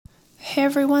Hey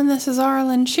everyone, this is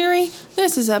Arlen Cheery.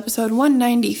 This is episode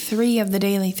 193 of the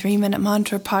Daily 3-Minute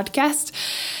Mantra podcast.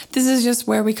 This is just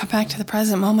where we come back to the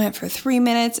present moment for 3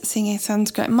 minutes, sing a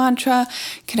Sanskrit mantra,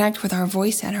 connect with our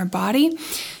voice and our body.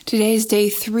 Today's day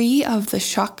 3 of the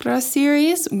Chakra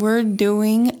series. We're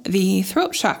doing the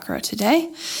throat chakra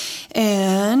today.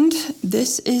 And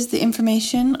this is the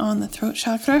information on the throat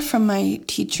chakra from my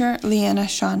teacher, Leanna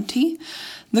Shanti.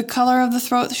 The color of the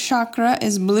throat chakra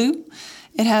is blue.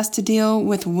 It has to deal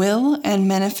with will and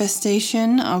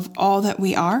manifestation of all that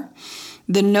we are.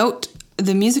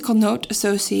 The musical note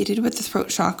associated with the throat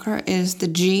chakra is the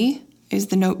G,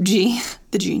 the note G,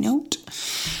 the G note.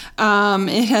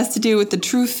 It has to do with the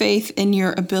true faith in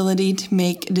your ability to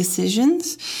make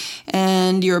decisions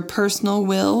and your personal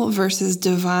will versus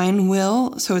divine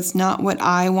will. So it's not what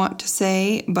I want to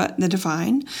say, but the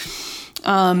divine.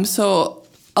 So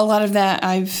a lot of that,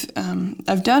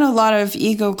 I've done a lot of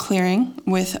ego clearing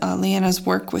with Leanna's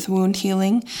work with wound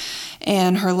healing,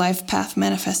 and her Life Path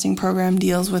Manifesting program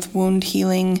deals with wound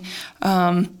healing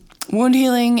and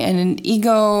an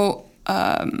ego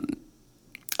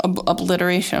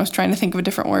obliteration. I was trying to think of a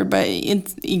different word, but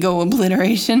it's ego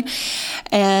obliteration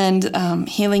and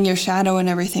healing your shadow and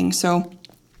everything. So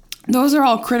those are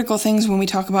all critical things when we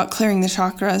talk about clearing the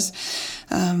chakras.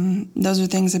 Those are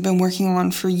things I've been working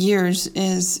on for years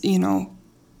is,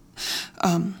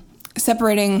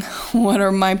 separating what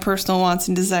are my personal wants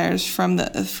and desires from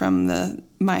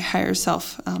my higher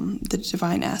self, the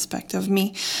divine aspect of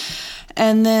me.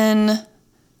 And then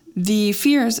the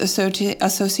fears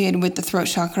associated with the throat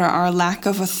chakra are lack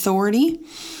of authority,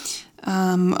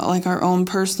 like our own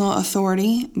personal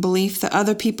authority, belief that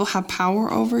other people have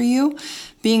power over you,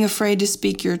 being afraid to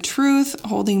speak your truth,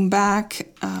 holding back,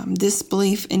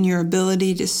 disbelief in your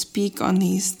ability to speak on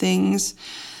these things,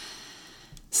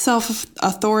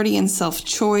 self-authority and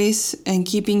self-choice, and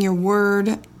keeping your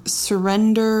word,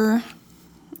 surrendering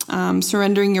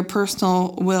your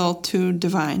personal will to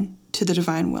the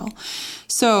divine will.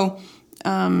 So,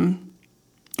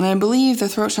 I believe the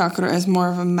throat chakra is more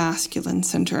of a masculine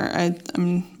center. I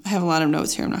have a lot of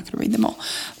notes here. I'm not going to read them all.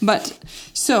 But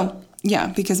so, yeah,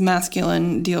 because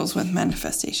masculine deals with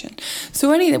manifestation.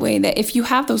 So anyway, that if you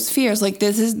have those fears, like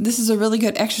this is a really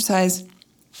good exercise.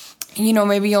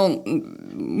 Maybe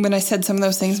when I said some of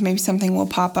those things, maybe something will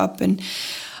pop up. And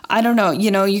I don't know,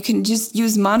 you can just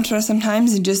use mantra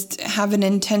sometimes and just have an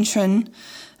intention.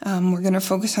 We're going to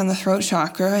focus on the throat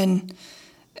chakra, and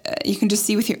you can just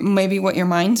see with maybe what your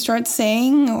mind starts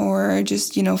saying, or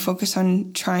just, focus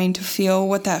on trying to feel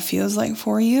what that feels like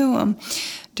for you.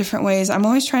 Different ways. I'm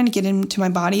always trying to get into my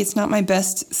body. It's not my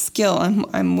best skill.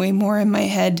 I'm way more in my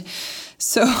head.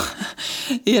 So,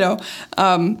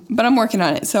 but I'm working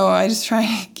on it. So I just try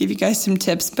to give you guys some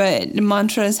tips, but the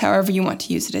mantra is however you want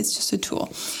to use it. It's just a tool.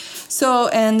 So,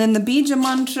 and then the Bija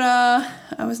mantra,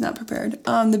 I was not prepared.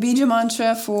 The Bija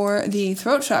mantra for the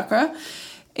throat chakra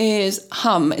is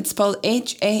hum. It's spelled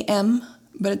H-A-M,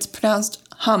 but it's pronounced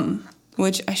hum,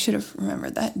 which I should have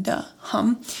remembered that. Duh,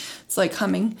 hum. It's like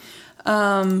humming.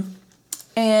 And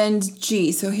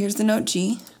G. So here's the note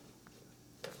G.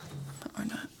 Or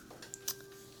not.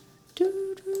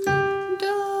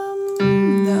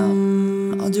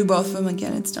 I'll do both of them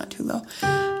again. It's not too low.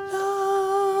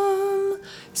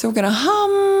 So we're going to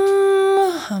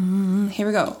hum. Here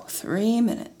we go. 3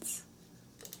 minutes.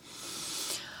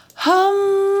 Hum,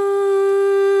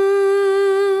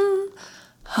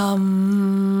 hum,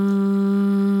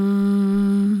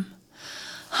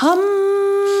 hum,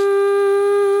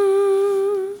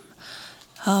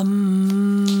 hum,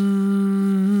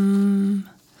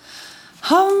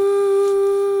 hum,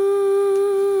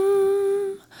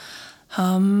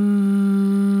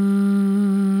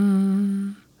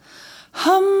 hum, hum,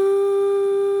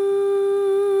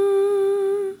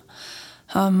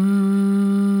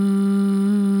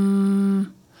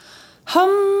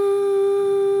 hum.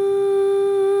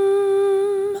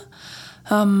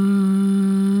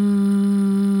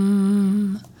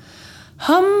 Hum,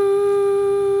 hum,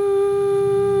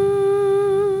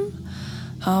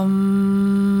 hum, hum, hum,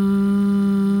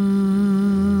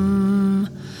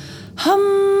 hum,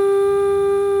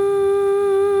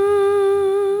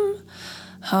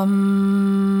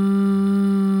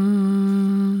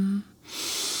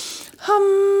 hum. Hum,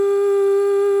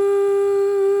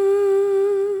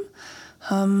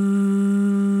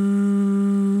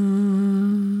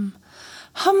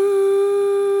 hum, hum, hum,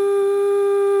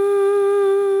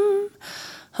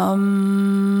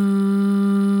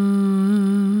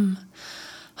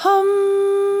 hum,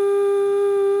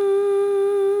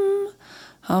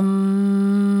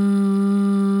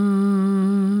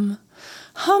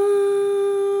 hum,